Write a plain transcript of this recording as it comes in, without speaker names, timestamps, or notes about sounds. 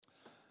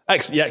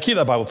Yeah, keep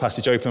that Bible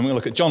passage open. We're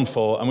going to look at John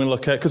 4, and we're going to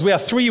look at, because we are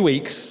 3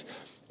 weeks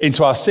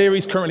into our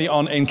series currently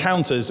on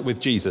encounters with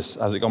Jesus.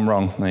 Has it gone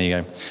wrong? There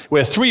you go.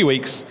 We're 3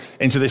 weeks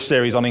into this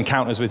series on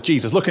encounters with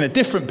Jesus, looking at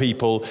different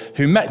people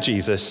who met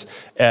Jesus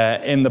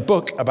in the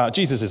book about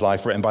Jesus'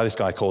 life written by this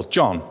guy called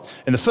John.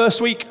 In the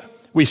first week,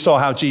 we saw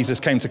how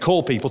Jesus came to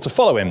call people to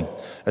follow him,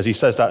 as he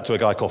says that to a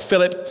guy called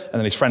Philip and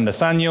then his friend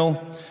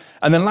Nathaniel.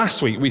 And then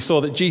last week, we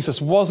saw that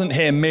Jesus wasn't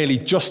here merely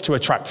just to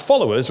attract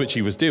followers, which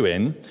he was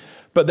doing,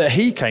 but that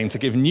he came to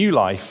give new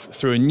life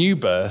through a new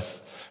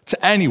birth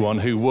to anyone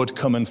who would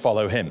come and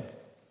follow him.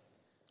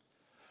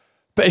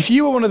 But if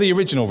you were one of the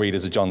original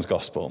readers of John's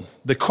Gospel,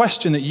 the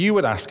question that you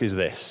would ask is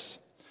this: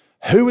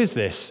 who is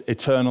this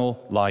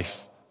eternal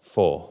life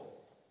for?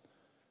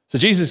 So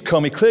Jesus has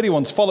come, he clearly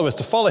wants followers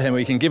to follow him who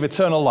he can give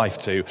eternal life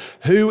to.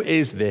 Who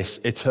is this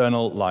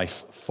eternal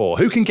life for?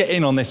 Who can get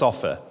in on this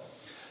offer?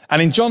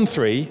 And in John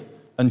 3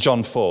 and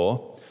John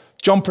 4,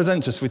 John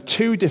presents us with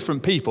two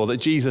different people that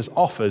Jesus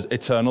offers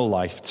eternal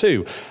life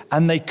to,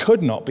 and they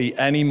could not be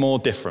any more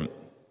different.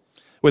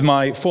 With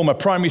my former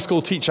primary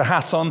school teacher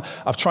hat on,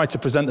 I've tried to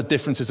present the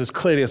differences as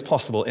clearly as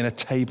possible in a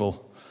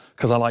table,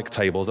 because I like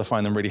tables. I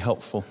find them really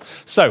helpful.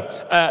 So,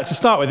 to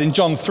start with, in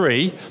John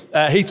 3,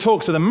 he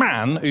talks with a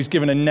man who's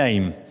given a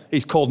name.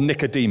 He's called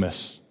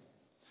Nicodemus.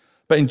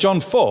 But in John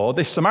 4,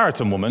 this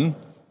Samaritan woman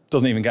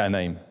doesn't even get a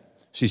name.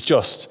 She's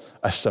just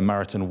a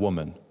Samaritan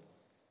woman.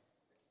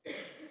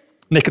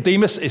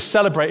 Nicodemus is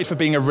celebrated for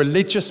being a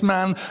religious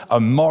man, a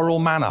moral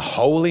man, a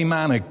holy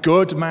man, a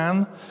good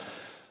man.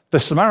 The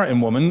Samaritan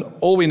woman,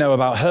 all we know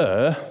about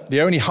her, the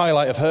only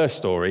highlight of her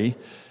story,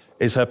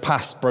 is her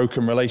past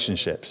broken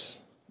relationships.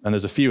 And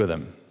there's a few of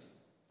them.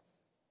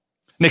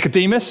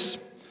 Nicodemus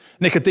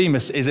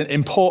is an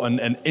important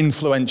and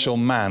influential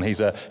man.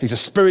 He's a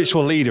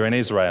spiritual leader in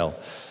Israel.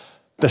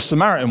 The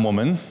Samaritan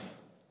woman,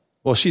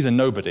 well, she's a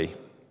nobody.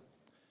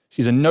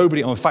 She's a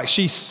nobody. In fact,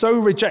 she's so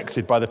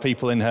rejected by the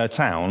people in her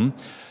town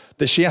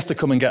that she has to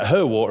come and get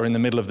her water in the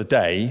middle of the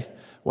day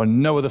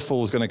when no other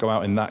fool is going to go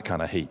out in that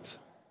kind of heat.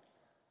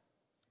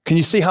 Can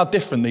you see how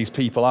different these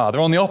people are? They're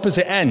on the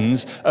opposite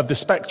ends of the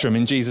spectrum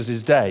in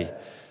Jesus' day.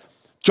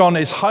 John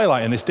is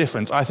highlighting this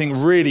difference, I think,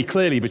 really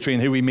clearly between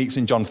who he meets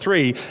in John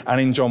 3 and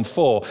in John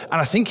 4.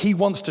 And I think he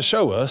wants to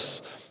show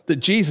us that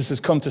Jesus has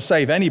come to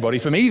save anybody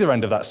from either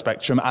end of that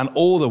spectrum and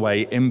all the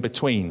way in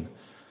between.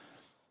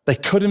 They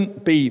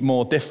couldn't be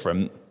more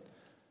different,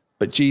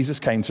 but Jesus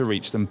came to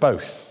reach them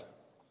both.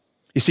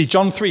 You see,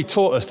 John 3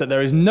 taught us that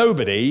there is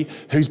nobody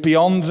who's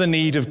beyond the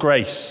need of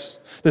grace.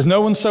 There's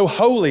no one so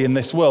holy in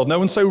this world, no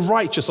one so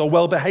righteous or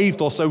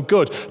well-behaved or so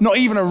good, not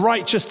even a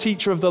righteous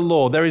teacher of the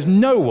law. There is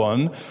no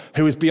one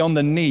who is beyond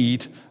the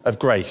need of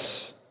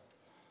grace.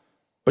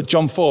 But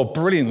John 4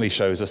 brilliantly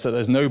shows us that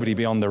there's nobody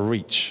beyond the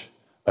reach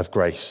of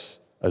grace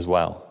as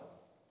well.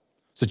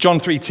 So John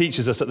 3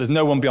 teaches us that there's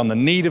no one beyond the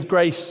need of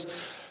grace,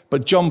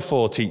 but John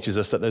 4 teaches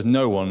us that there's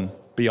no one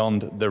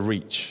beyond the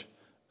reach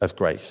of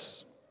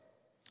grace.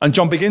 And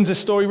John begins this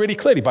story really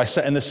clearly by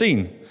setting the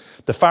scene.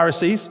 The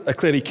Pharisees are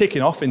clearly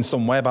kicking off in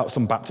some way about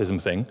some baptism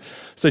thing.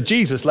 So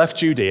Jesus left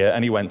Judea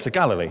and he went to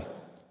Galilee.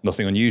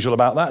 Nothing unusual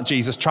about that.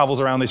 Jesus travels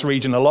around this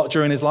region a lot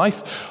during his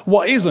life.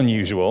 What is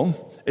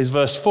unusual is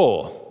verse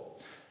 4.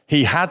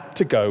 He had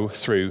to go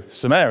through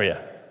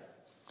Samaria.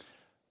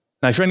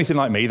 Now, if you're anything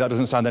like me, that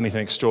doesn't sound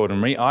anything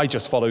extraordinary. I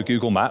just follow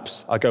Google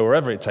Maps. I go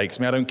wherever it takes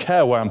me. I don't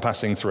care where I'm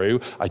passing through.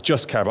 I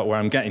just care about where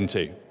I'm getting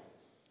to.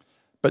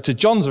 But to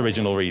John's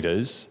original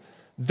readers,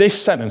 this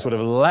sentence would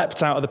have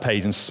leapt out of the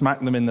page and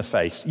smacked them in the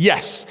face.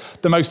 Yes,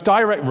 the most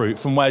direct route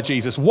from where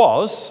Jesus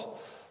was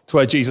to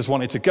where Jesus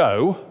wanted to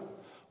go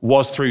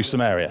was through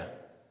Samaria.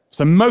 It's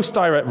the most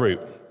direct route.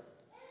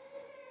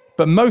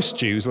 But most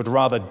Jews would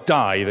rather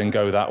die than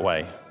go that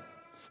way.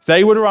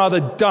 They would rather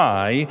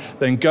die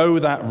than go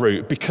that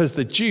route because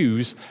the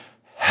Jews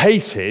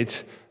hated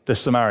the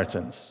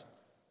Samaritans.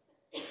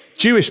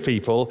 Jewish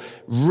people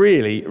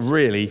really,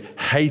 really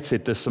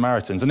hated the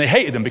Samaritans. And they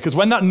hated them because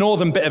when that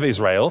northern bit of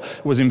Israel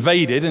was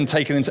invaded and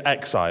taken into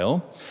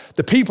exile,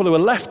 the people who were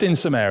left in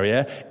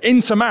Samaria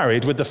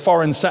intermarried with the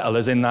foreign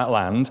settlers in that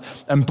land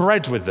and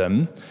bred with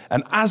them.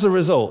 And as a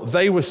result,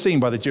 they were seen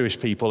by the Jewish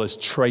people as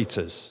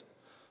traitors,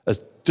 as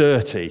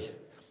dirty.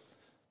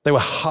 They were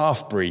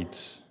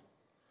half-breeds.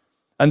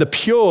 And the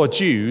pure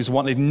Jews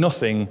wanted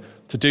nothing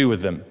to do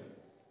with them.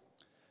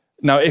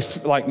 Now,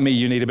 if, like me,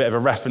 you need a bit of a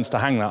reference to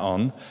hang that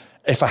on,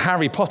 if a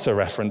Harry Potter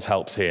reference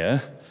helps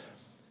here,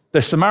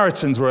 the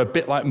Samaritans were a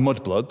bit like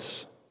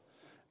mudbloods,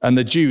 and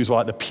the Jews were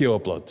like the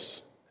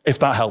purebloods. If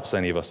that helps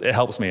any of us. It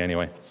helps me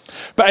anyway.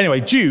 But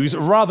anyway, Jews,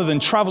 rather than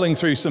traveling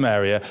through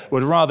Samaria,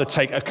 would rather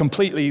take a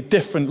completely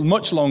different,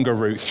 much longer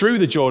route through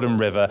the Jordan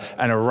River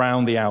and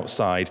around the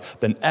outside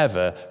than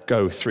ever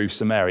go through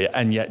Samaria.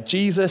 And yet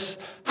Jesus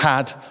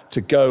had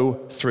to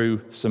go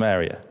through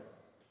Samaria.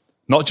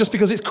 Not just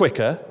because it's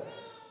quicker,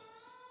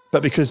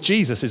 but because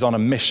Jesus is on a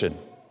mission.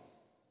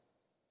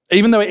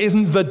 Even though it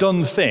isn't the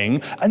done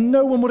thing, and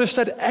no one would have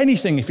said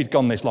anything if he'd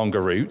gone this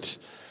longer route,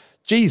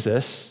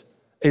 Jesus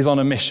is on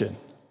a mission.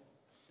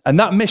 And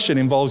that mission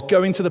involves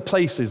going to the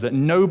places that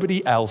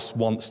nobody else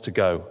wants to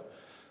go.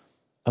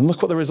 And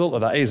look what the result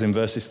of that is in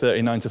verses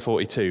 39 to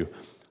 42.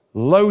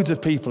 Loads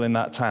of people in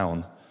that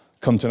town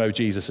come to know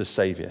Jesus as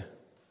Savior.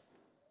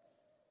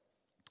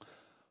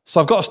 So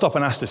I've got to stop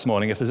and ask this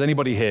morning if there's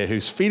anybody here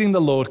who's feeling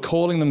the Lord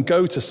calling them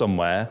go to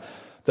somewhere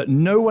that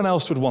no one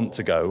else would want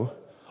to go,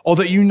 or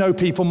that you know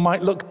people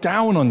might look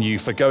down on you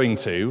for going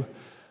to,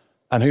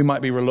 and who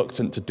might be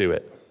reluctant to do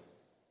it.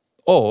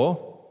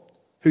 Or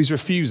who's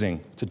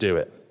refusing to do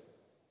it.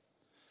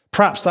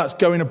 Perhaps that's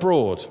going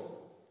abroad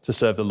to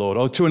serve the Lord,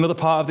 or to another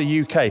part of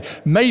the UK.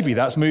 Maybe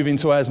that's moving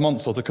to Ayers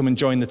Monsell to come and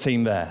join the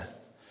team there.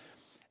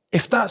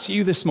 If that's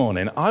you this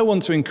morning, I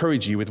want to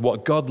encourage you with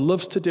what God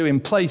loves to do in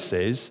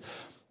places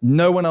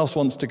no one else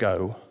wants to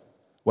go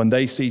when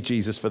they see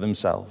Jesus for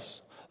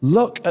themselves.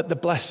 Look at the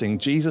blessing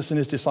Jesus and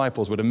his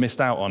disciples would have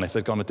missed out on if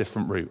they'd gone a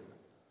different route.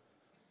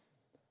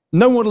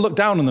 No one would have looked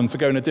down on them for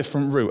going a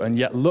different route, and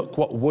yet look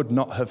what would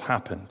not have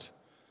happened.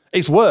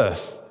 It's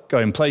worth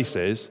going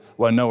places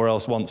where nowhere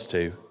else wants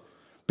to,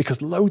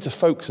 because loads of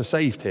folks are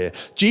saved here.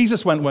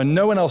 Jesus went where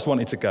no one else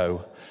wanted to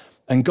go,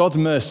 and God's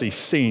mercy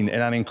seen in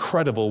an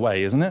incredible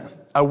way, isn't it?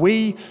 Are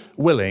we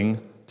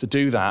willing to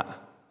do that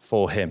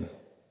for him?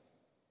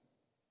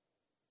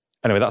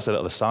 Anyway, that's a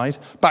little aside.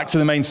 Back to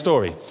the main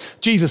story.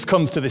 Jesus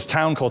comes to this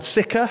town called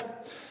Sychar,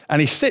 and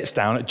he sits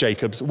down at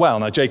Jacob's well.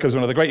 Now, Jacob's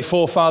one of the great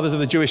forefathers of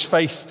the Jewish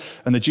faith,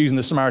 and the Jews and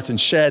the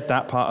Samaritans shared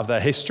that part of their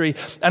history.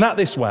 And at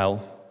this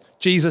well,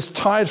 Jesus,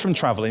 tired from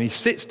traveling, he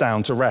sits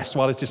down to rest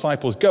while his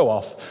disciples go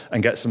off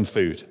and get some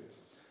food.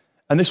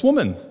 And this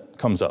woman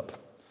comes up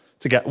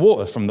to get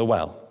water from the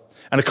well.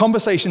 And a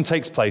conversation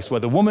takes place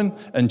where the woman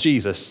and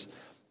Jesus,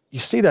 you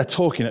see they're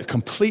talking at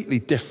completely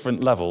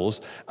different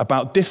levels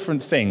about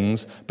different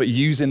things, but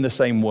using the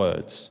same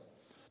words.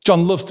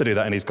 John loves to do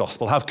that in his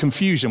gospel, have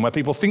confusion where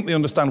people think they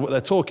understand what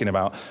they're talking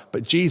about,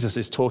 but Jesus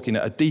is talking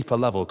at a deeper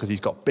level because he's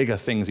got bigger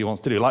things he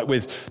wants to do, like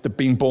with the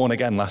being born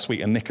again last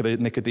week and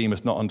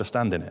Nicodemus not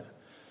understanding it.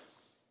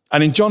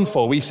 And in John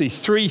 4, we see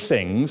three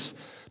things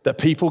that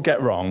people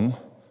get wrong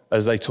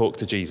as they talk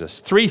to Jesus.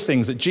 Three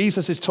things that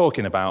Jesus is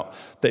talking about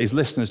that his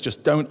listeners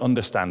just don't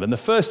understand. And the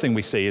first thing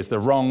we see is the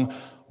wrong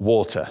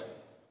water.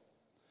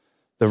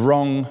 The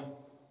wrong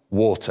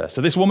water.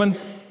 So this woman,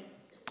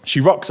 she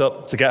rocks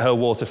up to get her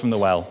water from the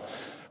well.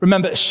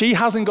 Remember, she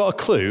hasn't got a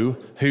clue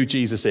who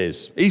Jesus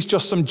is. He's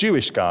just some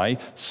Jewish guy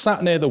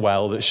sat near the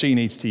well that she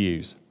needs to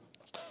use.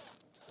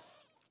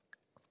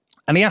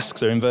 And he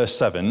asks her in verse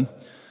 7,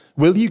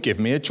 "Will you give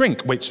me a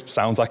drink?" Which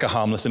sounds like a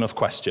harmless enough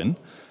question.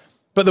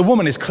 But the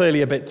woman is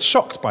clearly a bit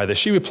shocked by this.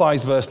 She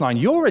replies, verse 9,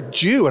 "You're a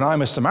Jew and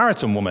I'm a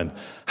Samaritan woman.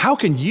 How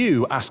can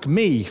you ask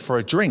me for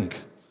a drink?"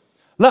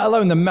 Let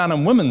alone the man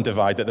and woman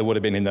divide that there would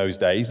have been in those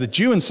days. The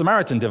Jew and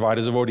Samaritan divide,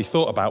 as I've already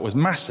thought about, was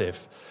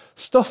massive.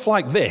 Stuff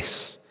like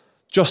this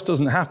just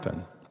doesn't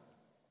happen.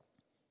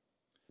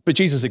 But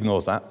Jesus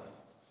ignores that.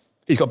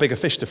 He's got bigger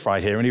fish to fry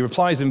here, and he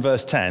replies in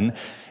verse 10,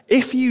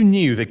 "If you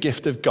knew the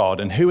gift of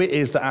God and who it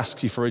is that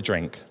asks you for a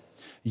drink,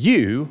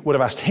 you would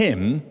have asked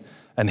him,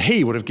 and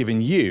he would have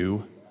given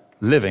you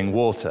living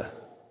water."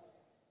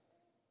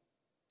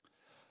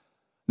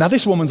 Now,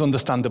 this woman's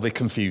understandably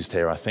confused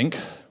here, I think.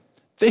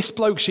 This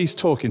bloke she's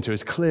talking to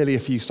is clearly a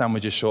few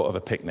sandwiches short of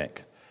a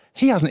picnic.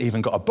 He hasn't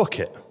even got a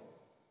bucket.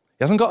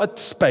 He hasn't got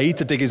a spade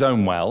to dig his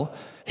own well.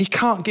 He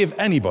can't give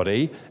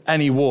anybody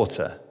any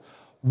water.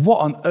 What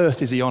on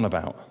earth is he on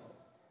about?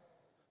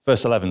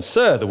 Verse 11,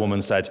 "Sir," the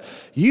woman said,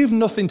 "you've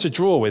nothing to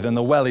draw with and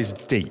the well is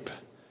deep.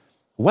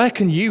 Where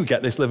can you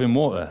get this living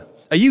water?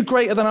 Are you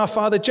greater than our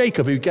father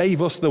Jacob, who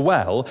gave us the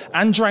well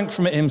and drank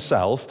from it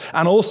himself,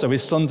 and also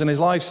his sons and his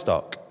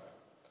livestock?"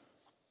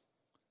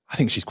 I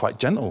think she's quite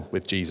gentle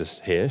with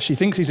Jesus here. She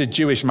thinks he's a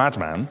Jewish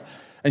madman,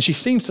 and she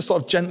seems to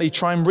sort of gently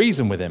try and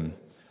reason with him.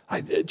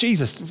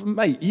 "Jesus,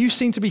 mate, you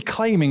seem to be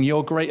claiming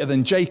you're greater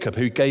than Jacob,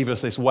 who gave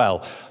us this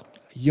well.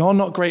 You're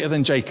not greater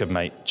than Jacob,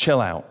 mate.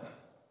 Chill out."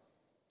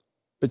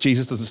 But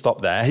Jesus doesn't stop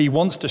there. He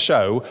wants to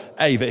show,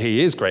 A, that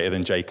he is greater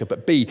than Jacob,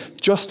 but B,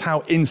 just how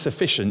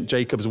insufficient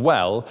Jacob's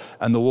well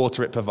and the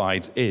water it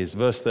provides is.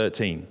 Verse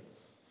 13.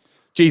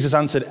 Jesus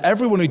answered,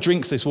 "Everyone who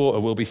drinks this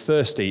water will be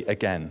thirsty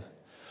again.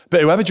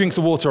 But whoever drinks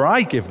the water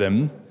I give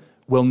them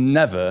will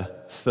never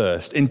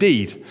thirst.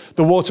 Indeed,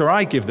 the water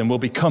I give them will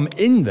become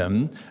in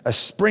them a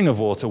spring of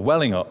water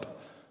welling up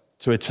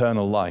to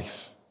eternal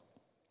life."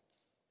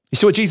 You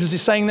see what Jesus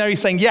is saying there?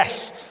 He's saying,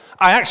 yes,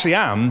 I actually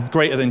am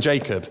greater than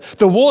Jacob.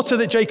 The water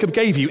that Jacob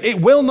gave you,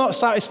 it will not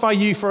satisfy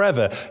you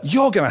forever.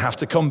 You're going to have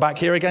to come back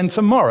here again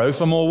tomorrow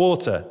for more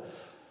water.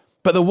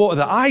 But the water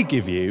that I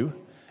give you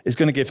is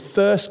going to give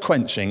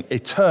thirst-quenching,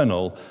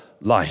 eternal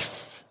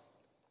life.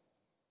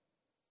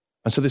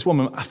 And so this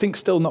woman, I think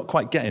still not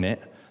quite getting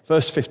it,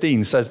 verse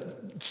 15 says,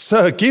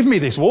 "Sir, give me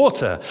this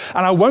water,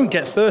 and I won't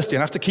get thirsty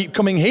and have to keep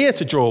coming here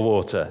to draw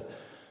water."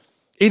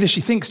 Either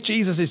she thinks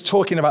Jesus is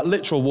talking about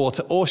literal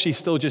water, or she's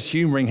still just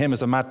humoring him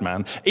as a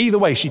madman. Either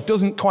way, she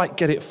doesn't quite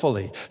get it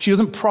fully. She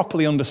doesn't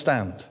properly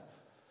understand.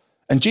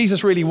 And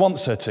Jesus really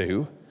wants her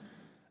to,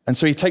 and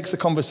so he takes the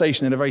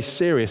conversation in a very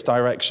serious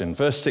direction.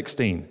 Verse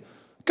 16,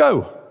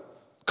 "Go,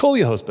 call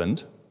your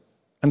husband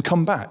and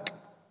come back.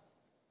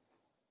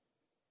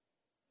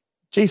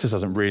 Jesus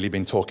hasn't really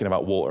been talking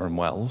about water and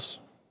wells,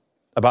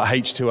 about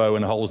H2O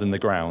and holes in the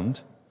ground.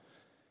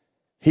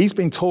 He's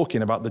been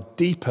talking about the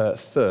deeper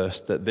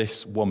thirst that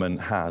this woman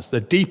has,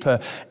 the deeper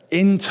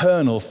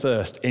internal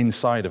thirst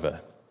inside of her.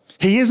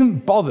 He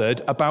isn't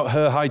bothered about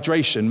her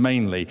hydration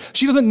mainly.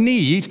 She doesn't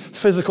need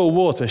physical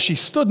water. She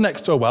stood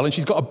next to a well and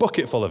she's got a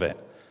bucket full of it.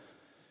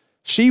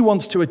 Jesus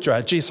wants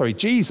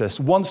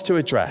to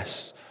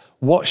address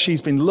what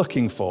she's been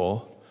looking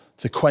for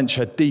to quench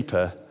her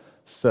deeper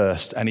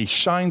thirst. And he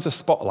shines a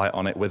spotlight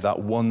on it with that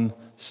one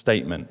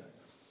statement.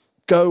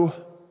 Go,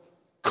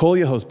 call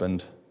your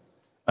husband,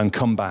 and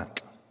come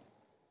back.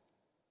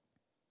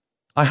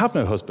 I have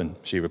no husband,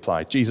 she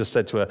replied. Jesus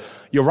said to her,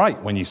 you're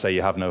right when you say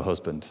you have no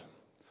husband.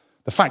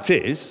 The fact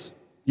is,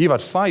 you've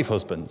had 5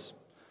 husbands,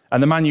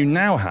 and the man you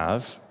now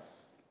have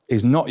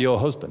is not your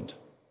husband.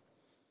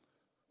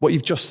 What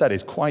you've just said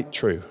is quite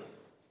true.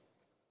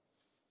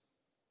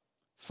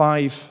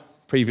 5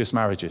 previous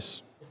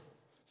marriages,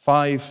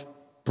 5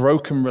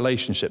 broken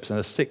relationships, and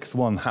a 6th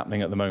one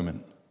happening at the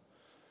moment.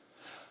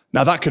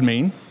 Now that could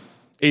mean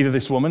either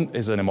this woman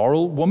is an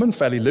immoral woman,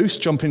 fairly loose,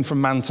 jumping from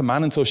man to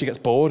man until she gets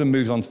bored and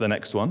moves on to the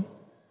next one.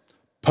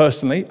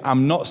 Personally,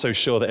 I'm not so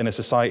sure that in a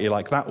society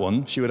like that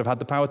one, she would have had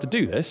the power to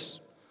do this.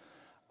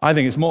 I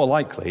think it's more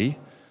likely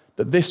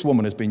that this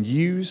woman has been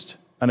used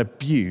and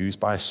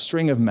abused by a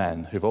string of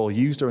men who've all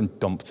used her and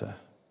dumped her.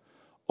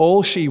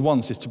 All she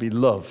wants is to be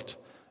loved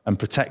and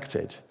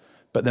protected,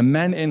 but the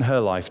men in her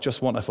life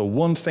just want her for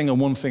one thing and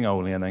one thing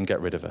only and then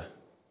get rid of her.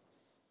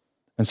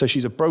 And so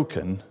she's a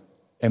broken,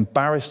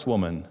 embarrassed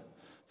woman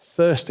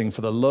thirsting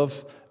for the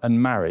love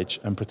and marriage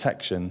and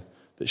protection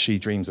that she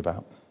dreams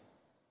about.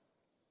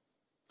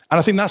 And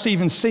I think that's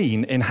even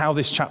seen in how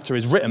this chapter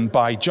is written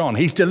by John.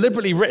 He's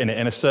deliberately written it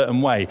in a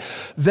certain way.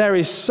 There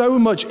is so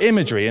much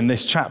imagery in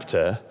this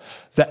chapter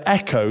that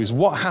echoes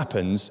what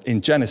happens in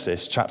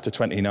Genesis chapter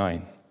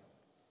 29.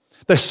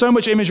 There's so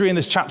much imagery in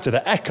this chapter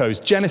that echoes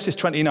Genesis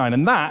 29,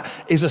 and that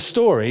is a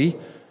story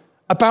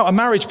about a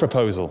marriage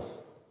proposal.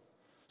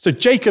 So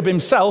Jacob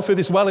himself, who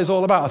this well is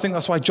all about, I think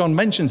that's why John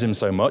mentions him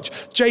so much.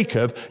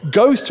 Jacob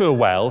goes to a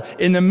well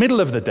in the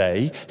middle of the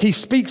day. He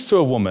speaks to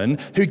a woman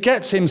who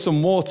gets him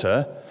some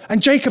water,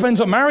 and Jacob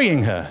ends up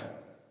marrying her.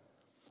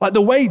 Like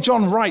the way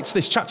John writes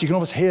this chapter, you can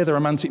almost hear the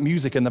romantic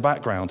music in the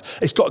background.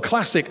 It's got a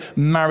classic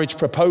marriage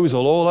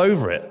proposal all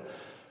over it.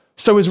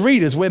 So as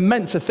readers, we're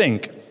meant to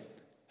think,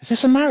 is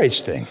this a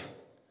marriage thing?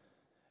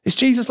 Is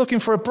Jesus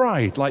looking for a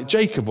bride like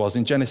Jacob was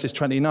in Genesis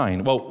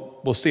 29? Well,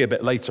 we'll see a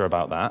bit later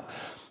about that.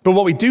 But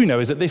what we do know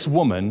is that this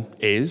woman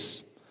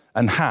is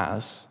and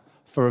has,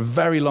 for a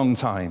very long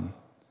time,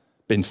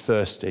 been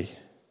thirsty.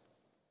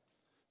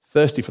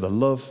 Thirsty for the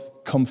love,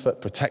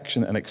 comfort,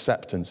 protection, and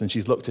acceptance. And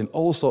she's looked in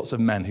all sorts of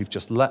men who've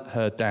just let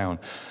her down.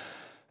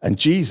 And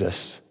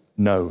Jesus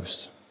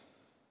knows.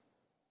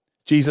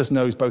 Jesus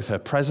knows both her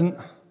present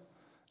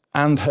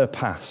and her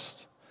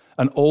past,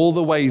 and all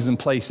the ways and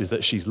places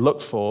that she's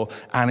looked for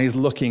and is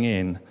looking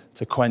in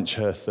to quench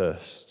her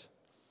thirst.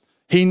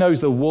 He knows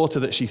the water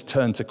that she's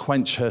turned to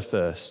quench her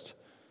thirst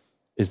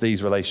is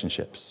these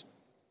relationships.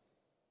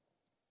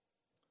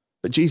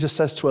 But Jesus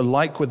says to her,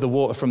 like with the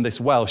water from this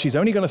well, she's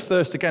only going to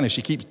thirst again if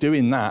she keeps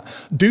doing that.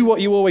 Do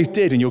what you always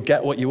did and you'll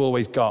get what you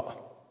always got,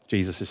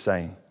 Jesus is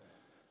saying.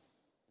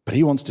 But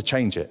he wants to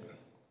change it,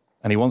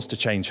 and he wants to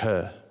change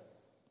her.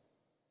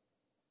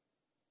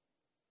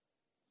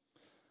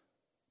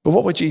 But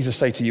what would Jesus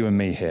say to you and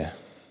me here?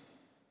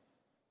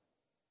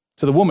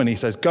 To the woman, he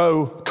says,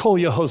 go, call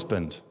your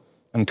husband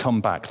and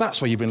come back.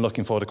 That's where you've been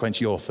looking for to quench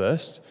your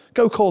thirst.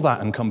 Go call that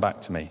and come back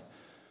to me.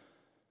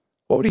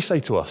 What would he say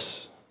to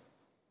us?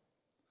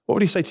 What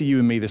would he say to you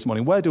and me this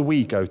morning? Where do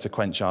we go to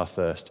quench our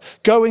thirst?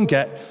 Go and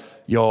get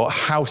your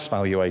house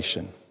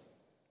valuation.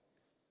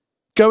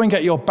 Go and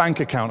get your bank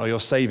account or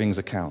your savings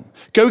account.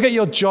 Go get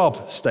your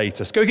job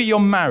status. Go get your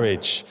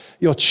marriage,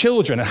 your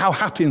children, and how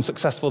happy and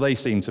successful they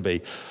seem to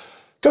be.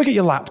 Go get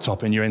your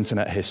laptop and your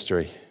internet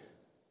history.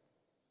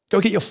 Go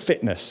get your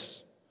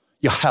fitness,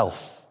 your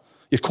health,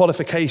 your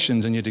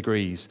qualifications and your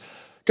degrees.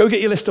 Go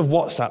get your list of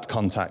WhatsApp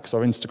contacts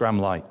or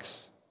Instagram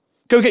likes.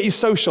 Go get your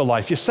social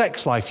life, your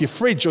sex life, your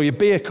fridge or your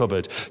beer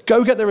cupboard.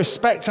 Go get the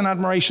respect and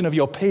admiration of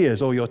your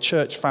peers or your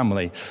church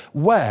family.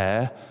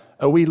 Where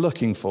are we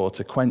looking for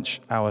to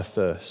quench our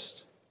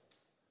thirst?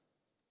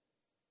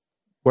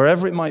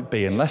 Wherever it might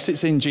be, unless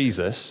it's in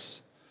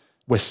Jesus,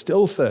 we're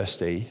still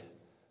thirsty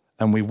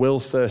and we will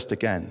thirst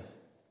again.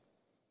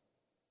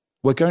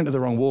 We're going to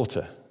the wrong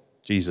water,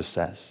 Jesus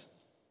says.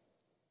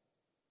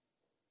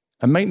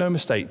 And make no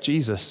mistake,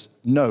 Jesus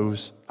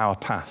knows our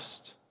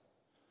past.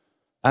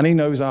 And he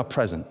knows our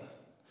present.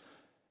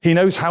 He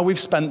knows how we've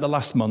spent the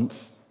last month,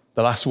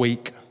 the last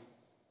week,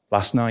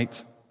 last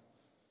night.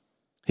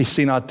 He's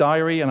seen our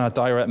diary and our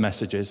direct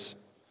messages.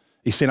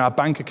 He's seen our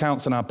bank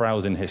accounts and our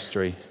browsing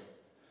history.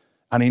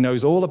 And he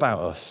knows all about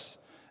us.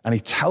 And he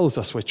tells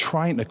us we're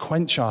trying to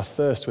quench our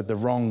thirst with the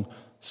wrong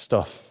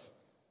stuff.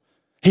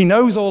 He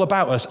knows all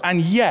about us,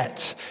 and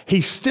yet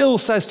he still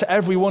says to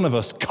every one of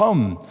us,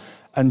 come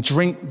and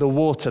drink the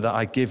water that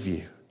I give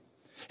you.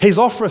 His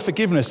offer of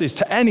forgiveness is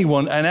to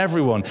anyone and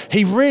everyone.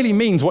 He really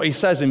means what he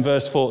says in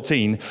verse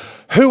 14.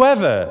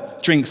 Whoever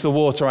drinks the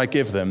water I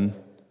give them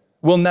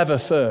will never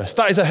thirst.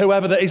 That is a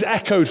whoever that is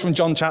echoed from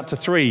John chapter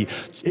 3.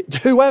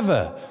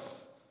 Whoever.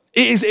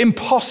 It is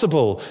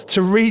impossible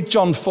to read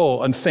John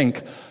 4 and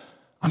think,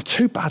 I'm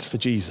too bad for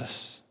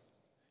Jesus.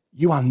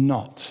 You are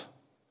not.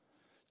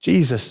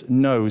 Jesus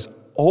knows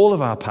all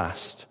of our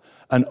past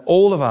and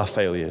all of our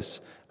failures,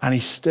 and he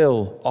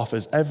still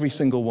offers every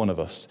single one of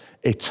us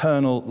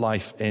eternal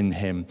life in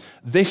him.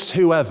 This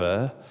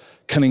whoever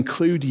can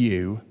include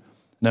you,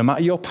 no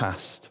matter your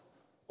past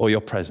or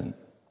your present.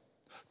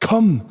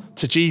 Come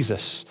to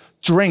Jesus.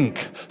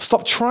 Drink.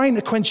 Stop trying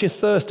to quench your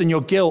thirst and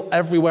your guilt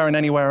everywhere and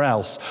anywhere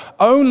else.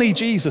 Only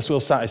Jesus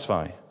will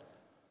satisfy.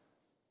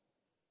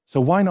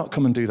 So why not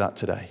come and do that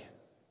today?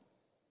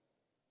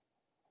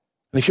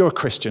 And if you're a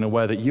Christian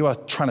aware that you are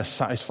trying to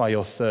satisfy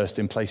your thirst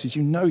in places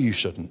you know you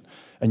shouldn't,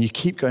 and you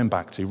keep going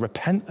back to,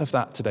 repent of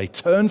that today.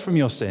 Turn from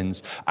your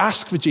sins.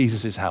 Ask for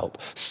Jesus' help.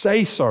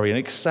 Say sorry and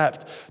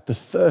accept the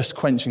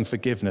thirst-quenching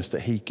forgiveness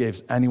that he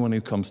gives anyone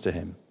who comes to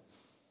him.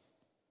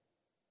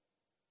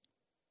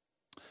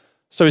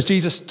 So as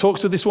Jesus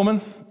talks with this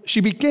woman,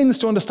 she begins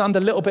to understand a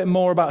little bit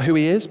more about who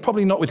he is,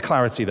 probably not with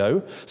clarity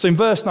though. So in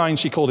verse 9,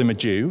 she called him a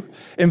Jew.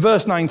 In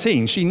verse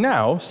 19, she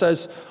now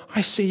says,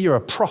 I see you're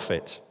a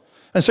prophet.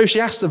 And so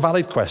she asks a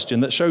valid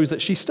question that shows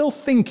that she's still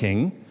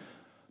thinking,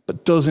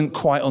 but doesn't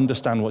quite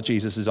understand what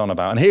Jesus is on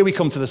about. And here we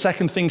come to the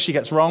second thing she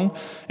gets wrong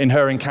in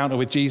her encounter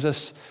with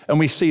Jesus, and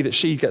we see that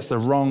she gets the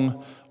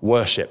wrong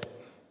worship.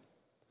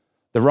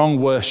 The wrong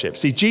worship.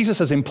 See, Jesus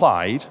has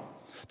implied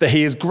that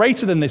he is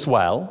greater than this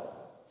well,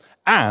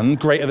 and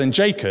greater than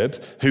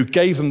Jacob, who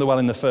gave them the well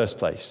in the first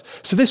place.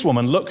 So this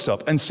woman looks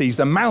up and sees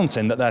the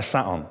mountain that they're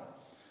sat on.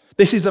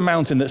 This is the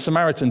mountain that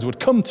Samaritans would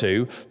come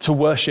to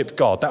worship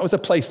God. That was a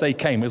place they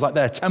came. It was like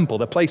their temple,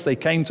 the place they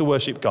came to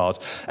worship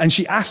God. And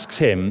she asks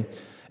him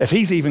if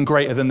he's even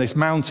greater than this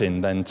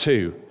mountain then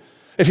too.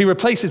 If he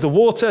replaces the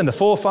water and the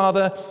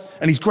forefather,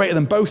 and he's greater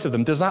than both of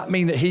them, does that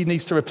mean that he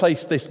needs to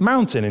replace this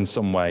mountain in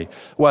some way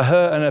where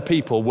her and her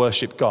people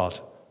worship God?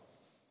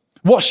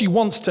 What she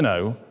wants to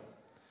know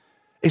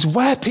is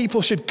where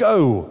people should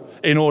go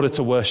in order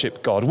to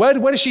worship God. Where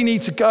does she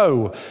need to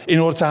go in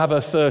order to have her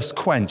thirst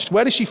quenched?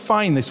 Where does she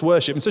find this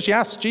worship? And so she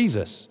asks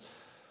Jesus.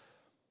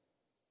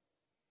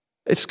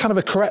 It's kind of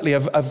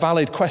a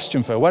valid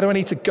question for her. Where do I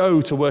need to go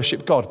to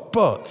worship God?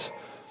 But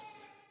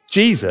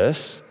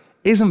Jesus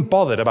isn't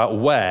bothered about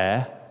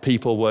where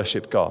people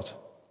worship God.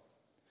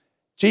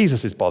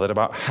 Jesus is bothered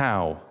about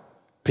how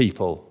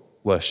people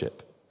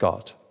worship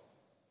God.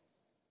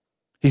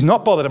 He's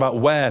not bothered about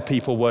where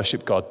people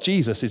worship God.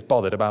 Jesus is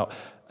bothered about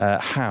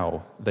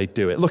how they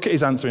do it. Look at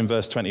his answer in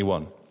verse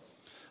 21.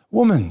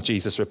 Woman,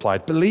 Jesus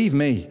replied, believe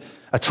me,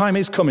 a time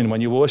is coming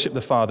when you will worship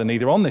the Father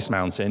neither on this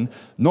mountain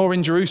nor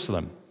in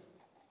Jerusalem.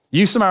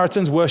 You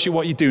Samaritans worship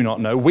what you do not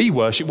know. We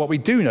worship what we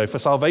do know, for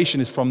salvation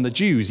is from the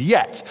Jews.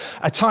 Yet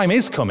a time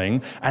is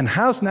coming and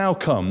has now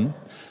come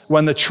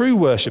when the true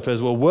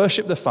worshippers will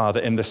worship the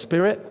Father in the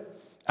Spirit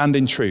and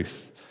in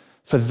truth,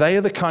 for they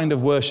are the kind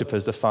of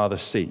worshippers the Father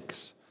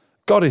seeks.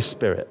 God is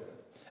spirit,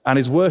 and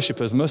his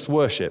worshippers must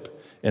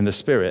worship in the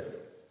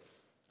Spirit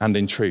and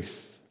in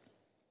truth.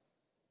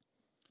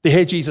 You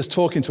hear Jesus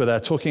talking to her there,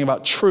 talking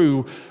about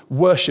true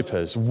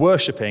worshippers,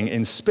 worshiping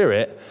in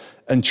spirit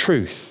and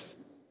truth.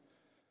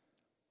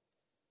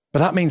 But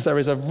that means there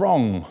is a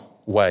wrong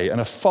way and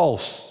a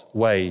false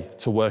way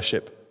to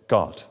worship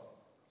God.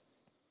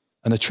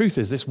 And the truth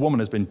is, this woman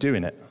has been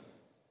doing it.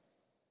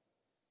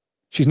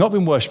 She's not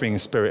been worshiping in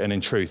spirit and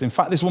in truth. In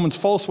fact, this woman's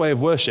false way of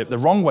worship, the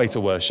wrong way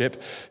to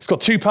worship, it's got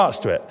two parts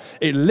to it.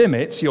 It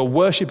limits your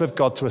worship of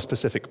God to a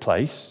specific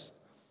place,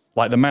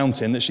 like the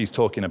mountain that she's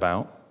talking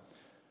about,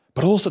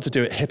 but also to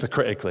do it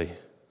hypocritically,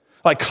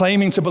 like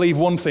claiming to believe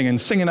one thing and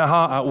singing her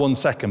heart out 1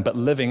 second, but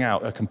living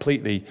out a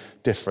completely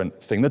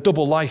different thing. The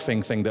double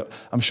lifing thing that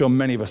I'm sure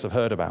many of us have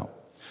heard about.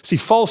 See,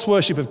 false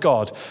worship of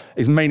God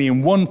is mainly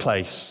in one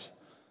place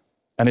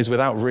and is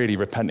without really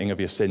repenting of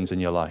your sins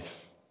in your life.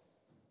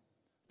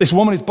 This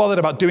woman is bothered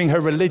about doing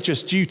her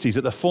religious duties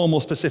at the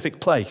formal specific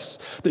place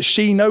that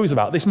she knows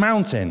about, this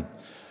mountain.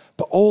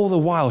 But all the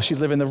while, she's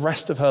living the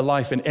rest of her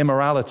life in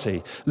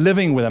immorality,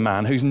 living with a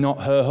man who's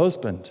not her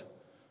husband.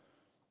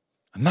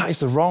 And that is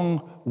the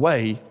wrong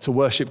way to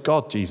worship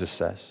God, Jesus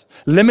says.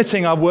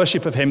 Limiting our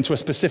worship of him to a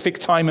specific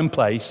time and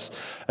place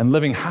and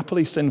living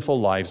happily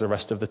sinful lives the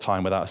rest of the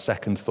time without a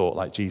second thought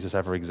like Jesus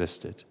ever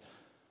existed.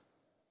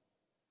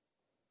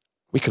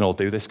 We can all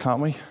do this,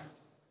 can't we?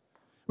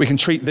 We can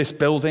treat this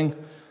building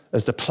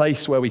as the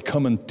place where we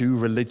come and do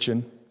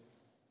religion.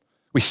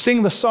 We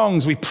sing the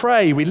songs, we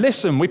pray, we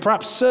listen, we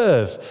perhaps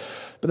serve.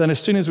 But then as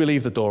soon as we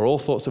leave the door, all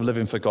thoughts of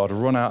living for God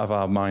run out of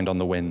our mind on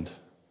the wind.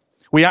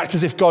 We act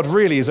as if God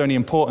really is only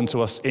important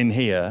to us in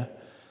here,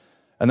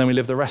 and then we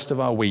live the rest of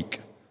our week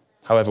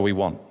however we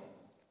want.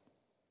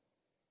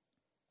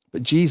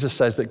 But Jesus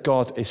says that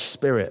God is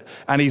spirit,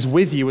 and he's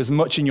with you as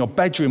much in your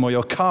bedroom or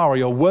your car or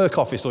your work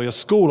office or your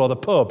school or the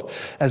pub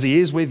as he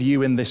is with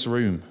you in this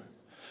room.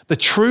 The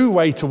true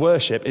way to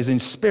worship is in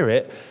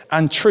spirit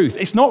and truth.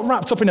 It's not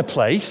wrapped up in a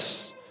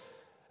place.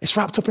 It's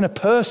wrapped up in a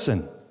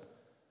person.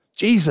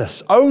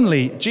 Jesus,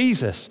 only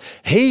Jesus.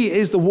 He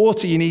is the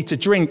water you need to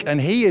drink, and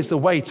he is the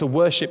way to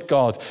worship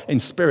God in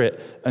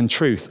spirit and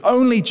truth.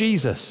 Only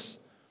Jesus.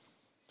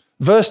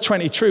 Verse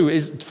 22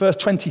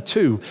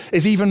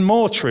 is even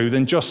more true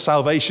than just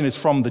salvation is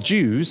from the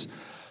Jews.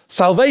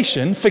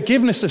 Salvation,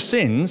 forgiveness of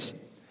sins,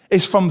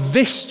 is from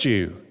this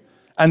Jew,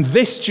 and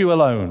this Jew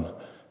alone,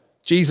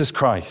 Jesus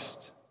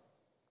Christ.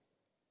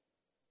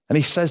 And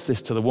he says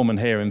this to the woman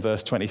here in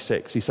verse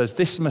 26. He says,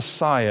 this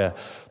Messiah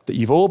that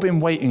you've all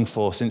been waiting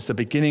for since the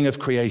beginning of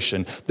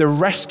creation, the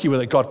rescuer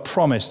that God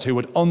promised who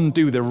would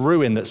undo the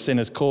ruin that sin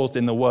has caused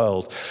in the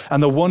world,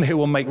 and the one who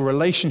will make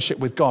relationship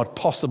with God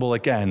possible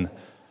again.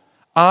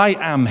 I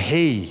am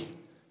he,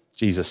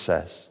 Jesus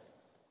says.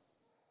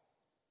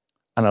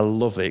 And I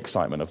love the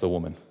excitement of the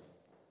woman.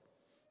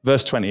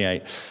 Verse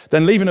 28,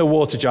 then leaving her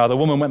water jar, the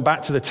woman went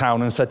back to the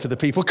town and said to the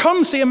people,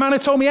 come see a man who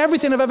told me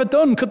everything I've ever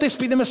done. Could this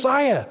be the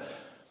Messiah?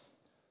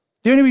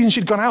 The only reason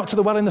she'd gone out to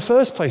the well in the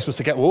first place was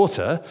to get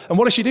water. And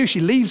what does she do? She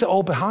leaves it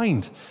all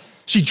behind.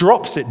 She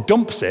drops it,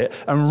 dumps it,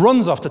 and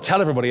runs off to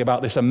tell everybody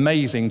about this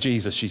amazing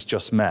Jesus she's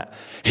just met.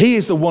 He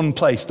is the one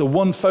place, the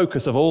one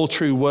focus of all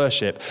true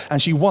worship,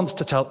 and she wants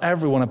to tell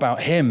everyone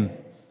about him. Do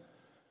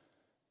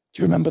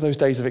you remember those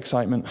days of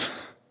excitement?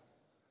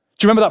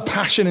 Do you remember that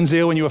passion and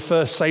zeal when you were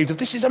first saved?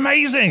 This is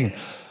amazing.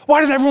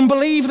 Why doesn't everyone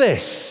believe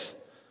this?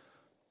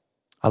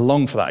 I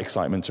long for that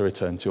excitement to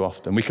return too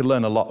often. We could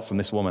learn a lot from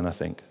this woman, I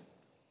think.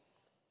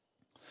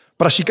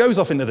 But as she goes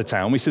off into the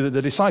town, we see that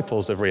the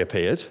disciples have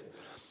reappeared.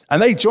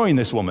 And they join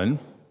this woman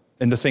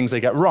in the things they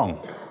get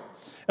wrong.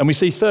 And we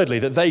see, thirdly,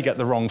 that they get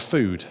the wrong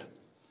food.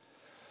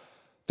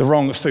 The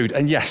wrong food.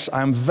 And yes,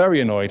 I am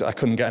very annoyed I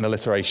couldn't get an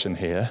alliteration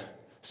here.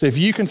 So if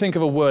you can think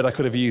of a word I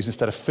could have used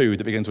instead of food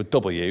that begins with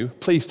W,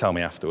 please tell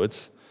me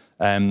afterwards.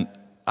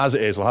 As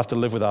it is, we'll have to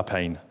live with our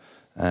pain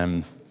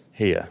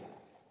here.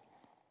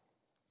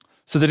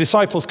 So the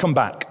disciples come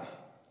back.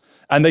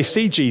 And they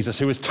see Jesus,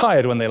 who was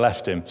tired when they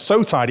left him.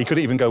 So tired he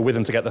couldn't even go with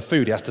them to get the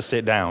food. He has to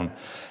sit down.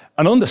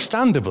 And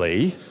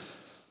understandably,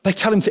 they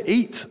tell him to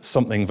eat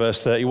something,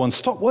 verse 31.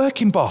 Stop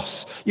working,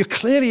 boss. You're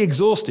clearly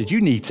exhausted.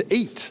 You need to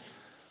eat.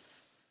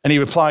 And he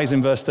replies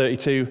in verse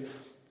 32,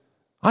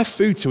 I have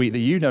food to eat that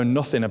you know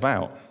nothing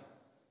about.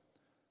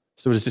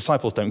 So his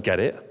disciples don't get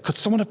it. Could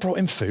someone have brought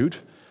him food?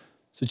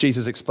 So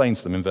Jesus explains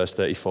to them in verse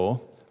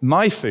 34.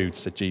 My food,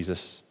 said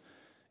Jesus,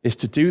 is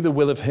to do the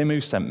will of him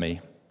who sent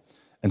me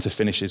and to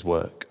finish his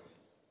work.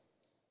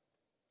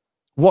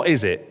 What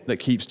is it that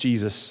keeps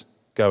Jesus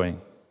going?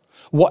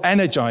 What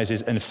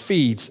energizes and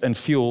feeds and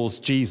fuels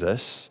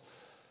Jesus?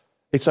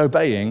 It's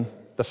obeying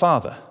the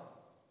Father.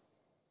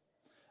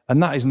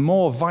 And that is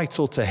more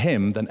vital to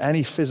him than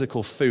any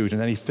physical food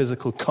and any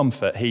physical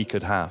comfort he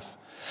could have.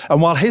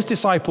 And while his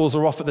disciples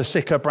are off at the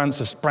Sychar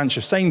branch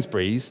of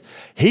Sainsbury's,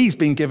 he's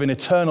been given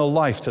eternal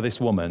life to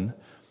this woman,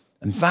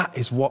 and that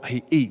is what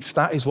he eats.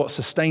 That is what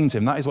sustains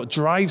him. That is what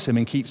drives him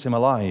and keeps him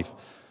alive.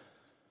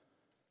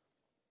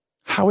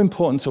 How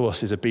important to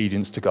us is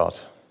obedience to God?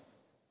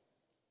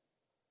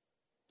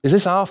 Is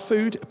this our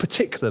food,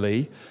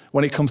 particularly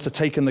when it comes to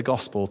taking the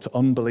gospel to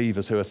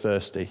unbelievers who are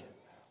thirsty?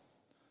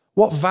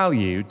 What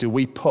value do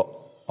we put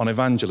on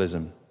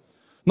evangelism?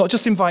 Not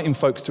just inviting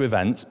folks to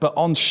events, but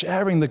on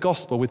sharing the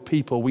gospel with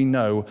people we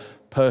know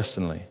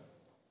personally.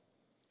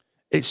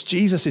 It's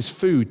Jesus'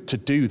 food to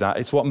do that.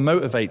 It's what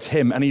motivates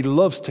him, and he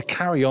loves to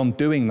carry on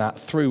doing that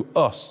through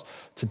us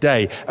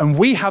today. And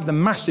we have the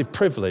massive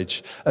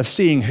privilege of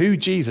seeing who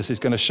Jesus is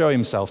going to show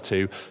himself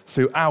to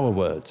through our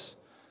words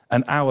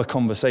and our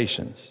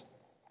conversations.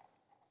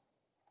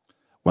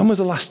 When was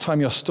the last time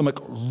your stomach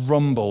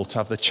rumbled to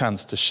have the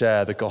chance to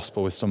share the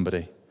gospel with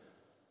somebody?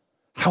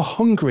 How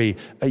hungry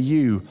are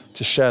you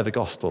to share the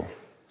gospel?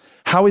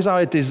 How is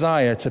our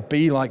desire to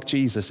be like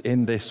Jesus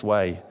in this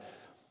way?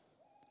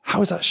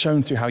 How is that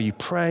shown through how you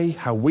pray,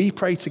 how we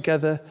pray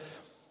together?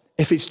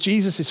 If it's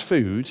Jesus'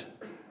 food,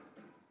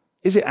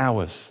 is it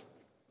ours?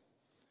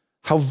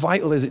 How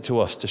vital is it to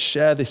us to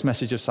share this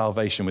message of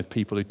salvation with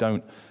people who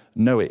don't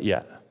know it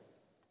yet?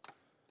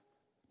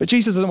 But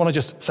Jesus doesn't want to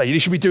just say, you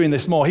should be doing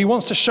this more. He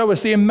wants to show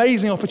us the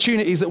amazing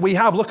opportunities that we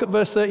have. Look at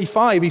verse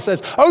 35. He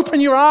says, open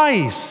your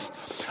eyes.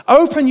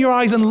 Open your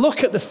eyes and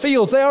look at the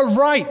fields. They are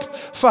ripe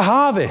for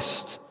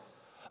harvest.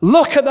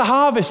 Look at the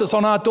harvest that's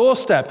on our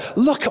doorstep.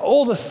 Look at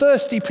all the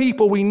thirsty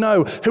people we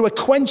know who are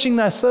quenching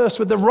their thirst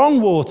with the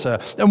wrong water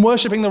and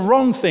worshiping the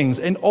wrong things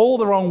in all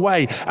the wrong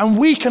way. And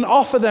we can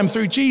offer them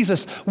through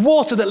Jesus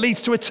water that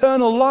leads to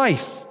eternal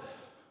life.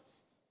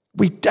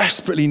 We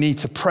desperately need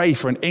to pray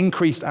for an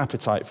increased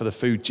appetite for the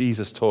food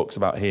Jesus talks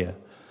about here.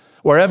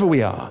 Wherever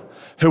we are,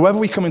 whoever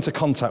we come into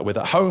contact with,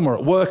 at home or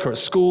at work or at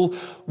school,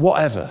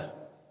 whatever.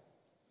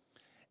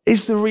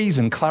 Is the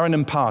reason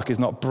Clarendon Park is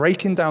not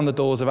breaking down the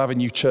doors of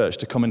Avenue Church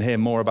to come and hear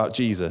more about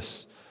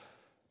Jesus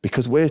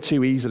because we're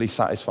too easily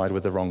satisfied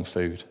with the wrong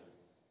food.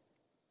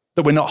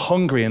 That we're not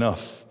hungry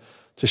enough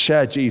to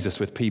share Jesus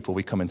with people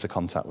we come into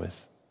contact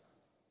with.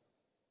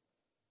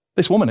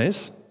 This woman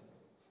is.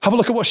 Have a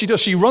look at what she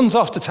does. She runs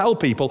off to tell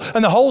people,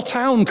 and the whole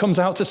town comes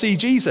out to see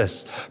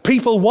Jesus.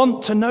 People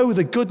want to know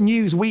the good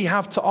news we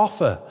have to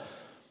offer.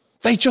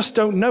 They just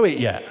don't know it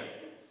yet.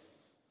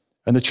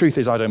 And the truth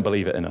is, I don't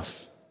believe it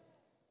enough.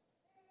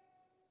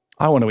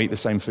 I want to eat the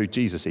same food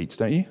Jesus eats,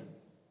 don't you?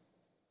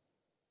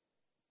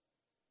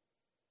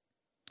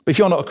 But if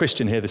you're not a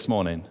Christian here this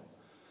morning,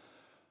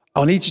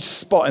 I need you to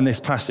spot in this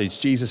passage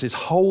Jesus'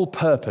 whole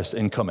purpose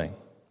in coming.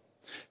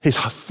 His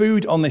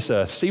food on this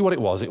earth, see what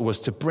it was? It was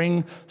to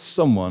bring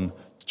someone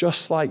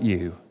just like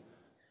you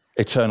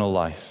eternal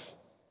life.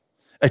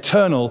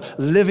 Eternal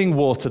living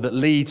water that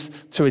leads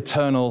to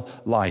eternal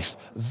life.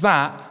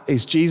 That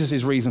is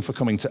Jesus' reason for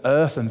coming to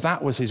earth, and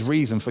that was his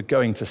reason for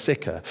going to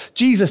Sychar.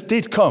 Jesus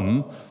did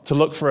come to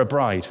look for a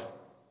bride,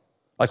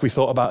 like we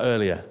thought about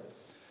earlier.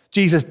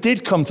 Jesus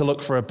did come to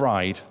look for a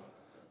bride,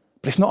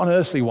 but it's not an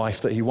earthly wife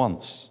that he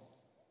wants.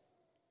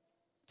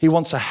 He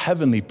wants a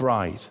heavenly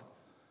bride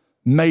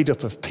made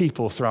up of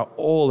people throughout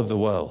all of the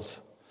world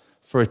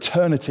for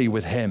eternity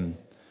with him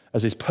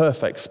as his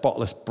perfect,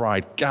 spotless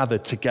bride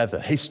gathered together,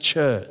 his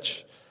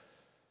church.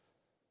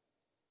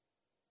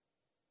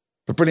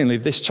 But brilliantly,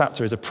 this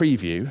chapter is a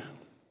preview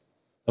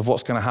of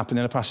what's going to happen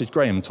in a passage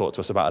Graham talked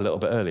to us about a little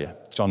bit earlier,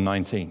 John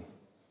 19.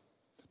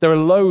 There are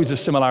loads of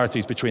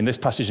similarities between this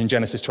passage and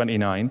Genesis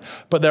 29,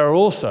 but there are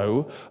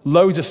also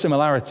loads of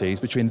similarities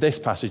between this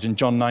passage and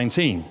John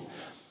 19.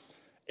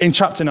 In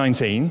chapter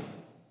 19,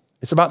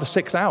 it's about the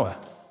 6th hour,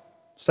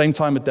 same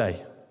time of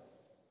day.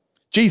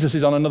 Jesus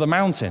is on another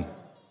mountain.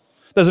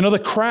 There's another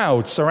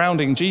crowd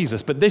surrounding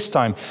Jesus, but this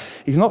time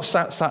he's not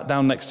sat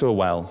down next to a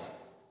well.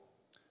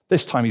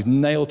 This time he's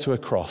nailed to a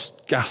cross,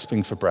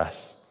 gasping for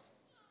breath.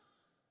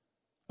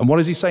 And what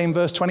does he say in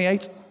verse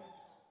 28?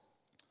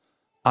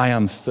 I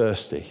am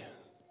thirsty.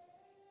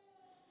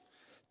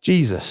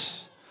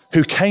 Jesus,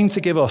 who came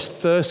to give us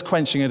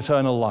thirst-quenching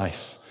eternal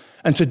life,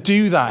 and to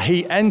do that,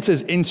 he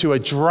enters into a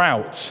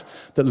drought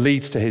that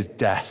leads to his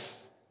death.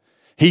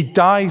 He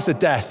dies the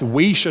death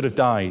we should have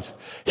died.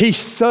 He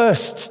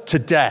thirsts to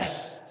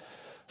death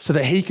so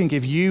that he can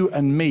give you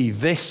and me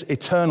this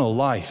eternal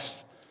life.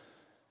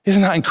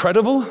 Isn't that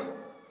incredible?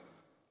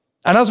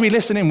 And as we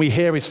listen in, we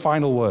hear his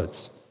final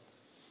words.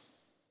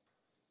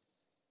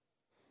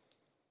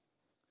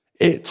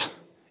 It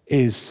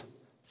is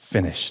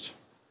finished.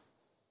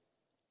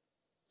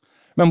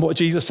 Remember what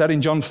Jesus said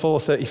in John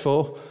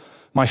 4:34?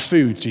 My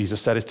food,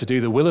 Jesus said, is to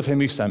do the will of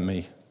him who sent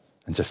me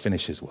and to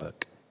finish his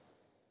work.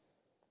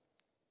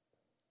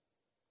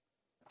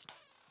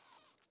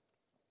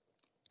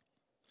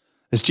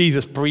 As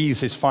Jesus breathes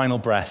his final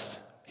breath,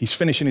 he's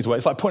finishing his work.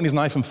 It's like putting his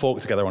knife and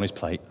fork together on his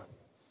plate.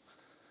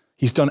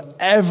 He's done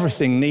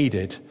everything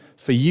needed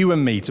for you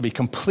and me to be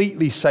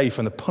completely safe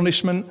from the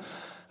punishment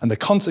and the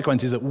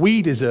consequences that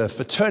we deserve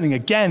for turning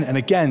again and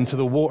again to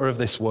the water of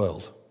this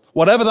world.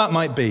 Whatever that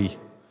might be,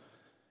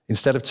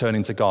 instead of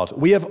turning to God.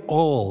 We have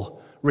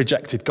all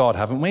rejected God,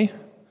 haven't we?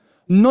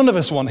 None of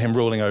us want him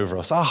ruling over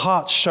us. Our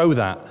hearts show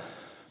that.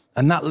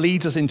 And that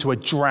leads us into a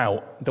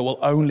drought that will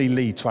only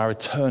lead to our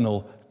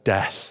eternal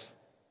death.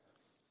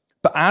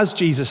 But as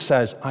Jesus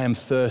says, I am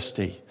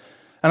thirsty,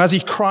 and as he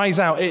cries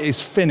out, it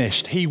is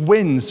finished, he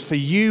wins for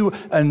you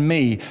and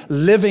me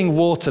living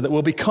water that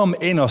will become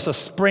in us a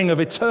spring of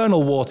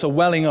eternal water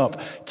welling up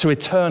to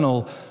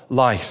eternal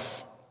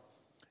life.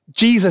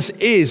 Jesus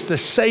is the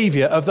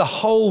Savior of the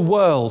whole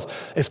world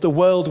if the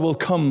world will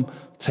come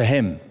to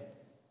him.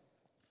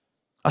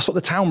 That's what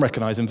the town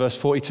recognize in verse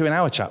 42 in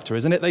our chapter,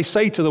 isn't it? They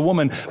say to the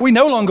woman, we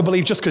no longer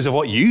believe just because of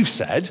what you've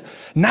said.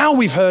 Now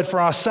we've heard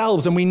for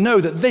ourselves and we know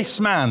that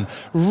this man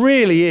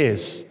really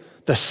is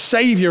the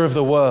Savior of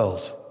the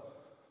world.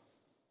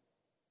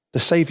 The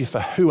Savior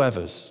for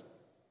whoever's,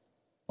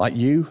 like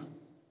you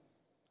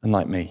and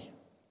like me.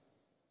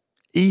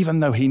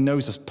 Even though he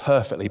knows us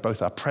perfectly,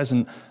 both our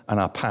present and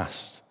our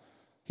past,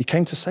 he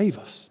came to save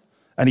us.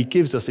 And he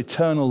gives us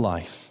eternal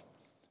life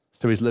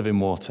through his living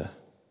water.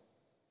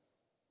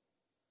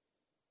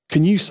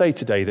 Can you say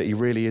today that he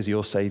really is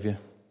your Savior?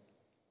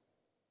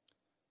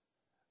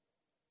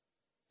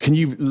 Can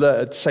you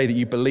say that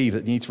you believe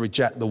that you need to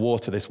reject the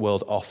water this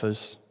world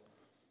offers?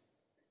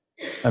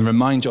 And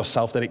remind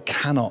yourself that it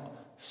cannot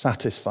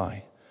satisfy.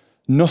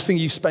 Nothing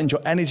you spend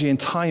your energy and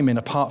time in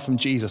apart from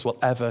Jesus will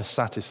ever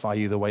satisfy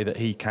you the way that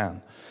he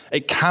can.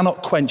 It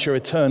cannot quench your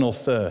eternal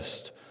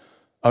thirst.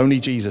 Only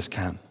Jesus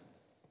can.